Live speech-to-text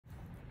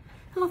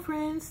Hello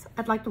friends,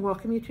 I'd like to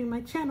welcome you to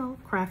my channel,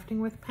 Crafting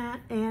with Pat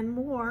and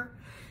more.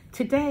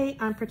 Today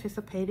I'm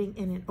participating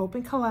in an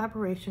open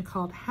collaboration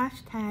called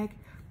hashtag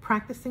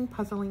Practicing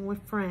Puzzling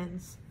with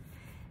Friends.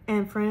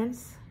 And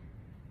friends,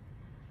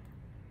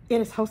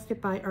 it is hosted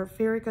by our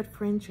very good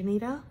friend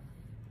Jenita.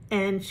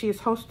 And she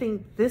is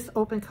hosting this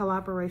open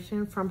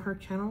collaboration from her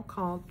channel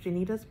called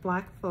Jenita's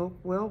Black Folk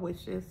Well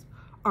Wishes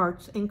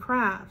Arts and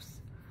Crafts.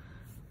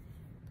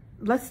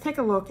 Let's take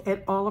a look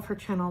at all of her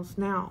channels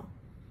now.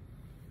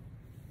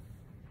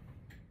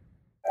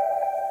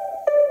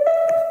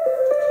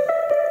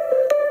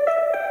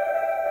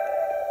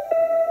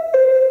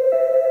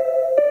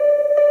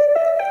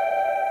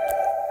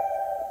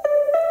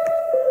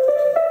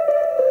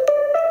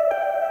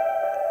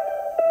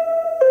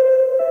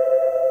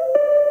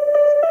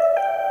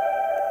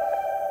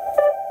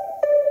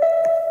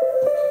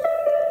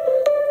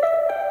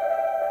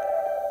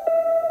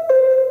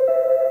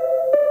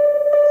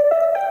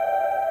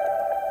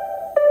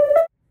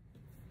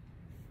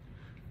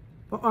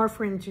 Well, our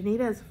friend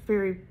Jenita is a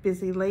very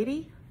busy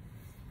lady,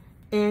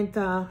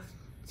 and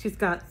she's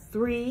got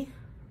 3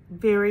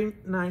 very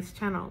nice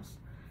channels.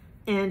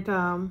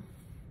 And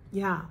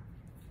yeah,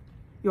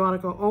 you ought to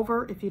go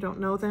over if you don't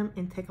know them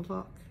and take a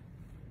look.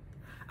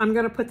 I'm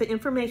going to put the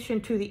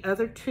information to the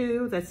other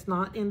 2 that's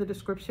not in the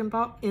description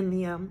box, in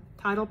the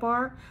title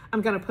bar.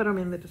 I'm going to put them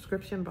in the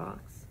description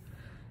box.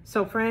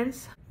 So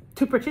friends,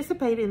 to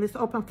participate in this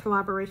open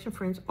collaboration,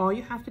 friends, all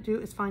you have to do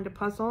is find a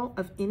puzzle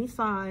of any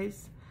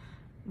size,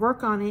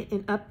 work on it,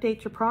 and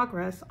update your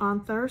progress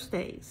on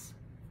Thursdays.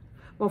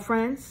 Well,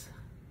 friends,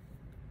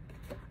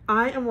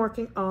 I am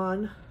working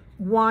on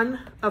one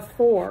of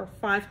 4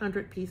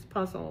 500-piece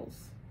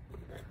puzzles.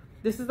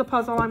 This is the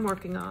puzzle I'm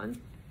working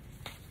on.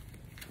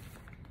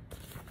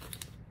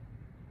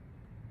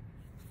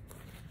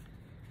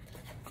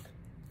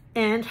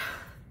 And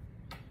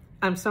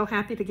I'm so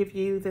happy to give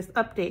you this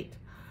update.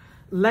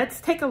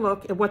 Let's take a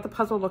look at what the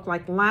puzzle looked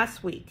like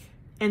last week,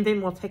 and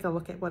then we'll take a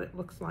look at what it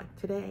looks like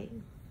today.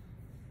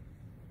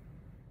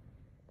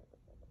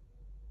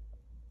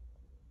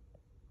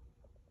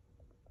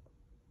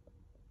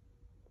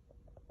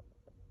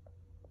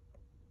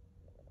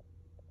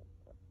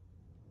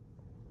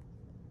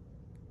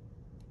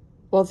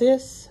 Well,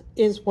 this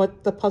is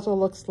what the puzzle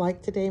looks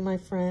like today, my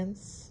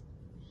friends.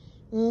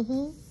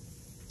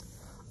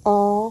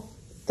 All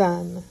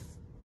done.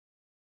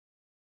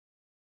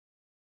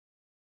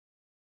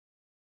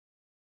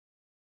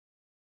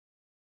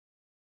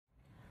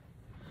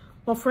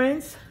 Well,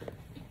 friends,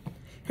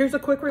 here's a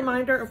quick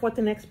reminder of what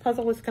the next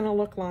puzzle is going to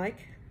look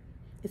like.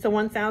 It's a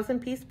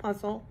 1,000-piece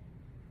puzzle.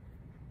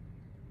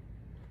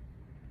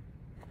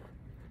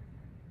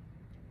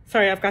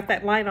 Sorry, I've got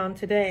that light on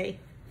today.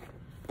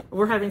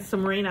 We're having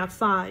some rain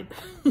outside.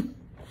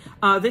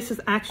 This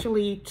is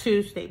actually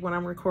Tuesday when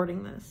I'm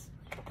recording this.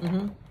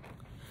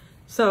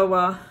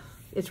 So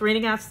it's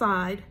raining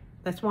outside.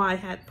 That's why I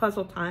had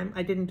puzzle time.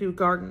 I didn't do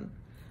garden.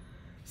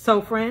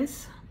 So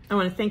friends, I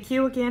want to thank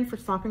you again for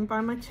stopping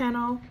by my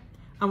channel.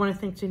 I want to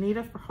thank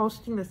Jenita for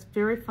hosting this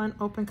very fun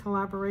open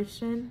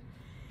collaboration.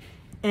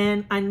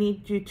 And I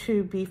need you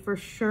to be for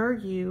sure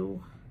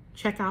you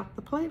check out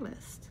the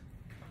playlist.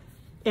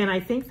 And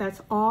I think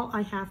that's all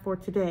I have for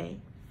today.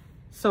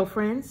 So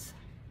friends,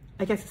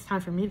 I guess it's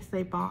time for me to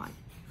say bye.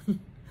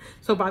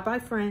 So bye-bye,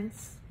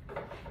 friends.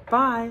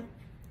 Bye.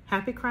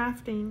 Happy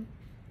crafting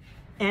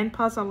and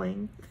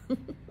puzzling.